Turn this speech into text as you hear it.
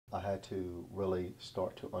had to really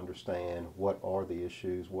start to understand what are the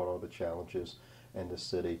issues, what are the challenges in the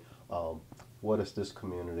city, what is this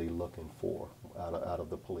community looking for out of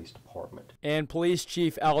the police department. And Police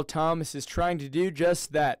Chief Al Thomas is trying to do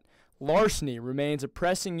just that. Larceny remains a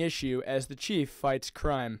pressing issue as the chief fights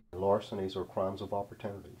crime. Larcenies are crimes of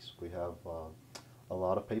opportunities. We have a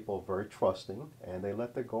lot of people very trusting, and they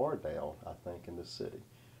let their guard down, I think, in the city.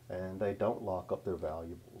 And they don't lock up their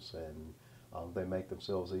valuables, and they make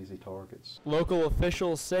themselves easy targets. Local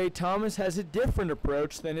officials say Thomas has a different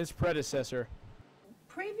approach than his predecessor.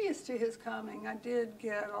 Previous to his coming, I did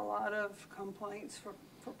get a lot of complaints from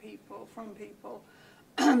people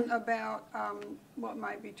about what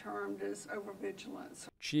might be termed as overvigilance.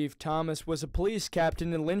 Chief Thomas was a police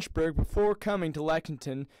captain in Lynchburg before coming to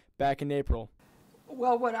Lexington back in April.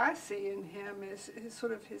 Well, what I see in him is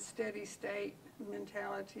sort of his steady state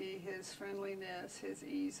mentality, his friendliness, his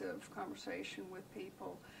ease of conversation with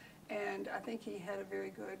people, and I think he had a very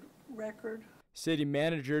good record. City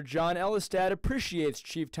Manager John Ellistad appreciates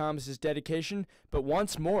Chief Thomas's dedication, but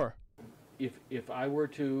wants more. If I were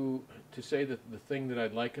to say that the thing that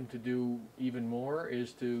I'd like him to do even more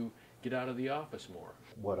is to get out of the office more.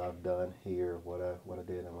 What I've done here, what I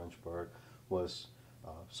did in Lynchburg, was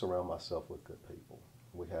surround myself with good people.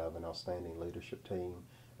 We have an outstanding leadership team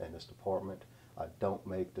in this department. I don't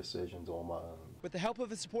make decisions on my own. With the help of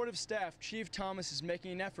his supportive staff, Chief Thomas is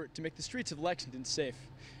making an effort to make the streets of Lexington safe.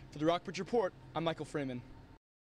 For the Rockbridge Report, I'm Michael Freeman.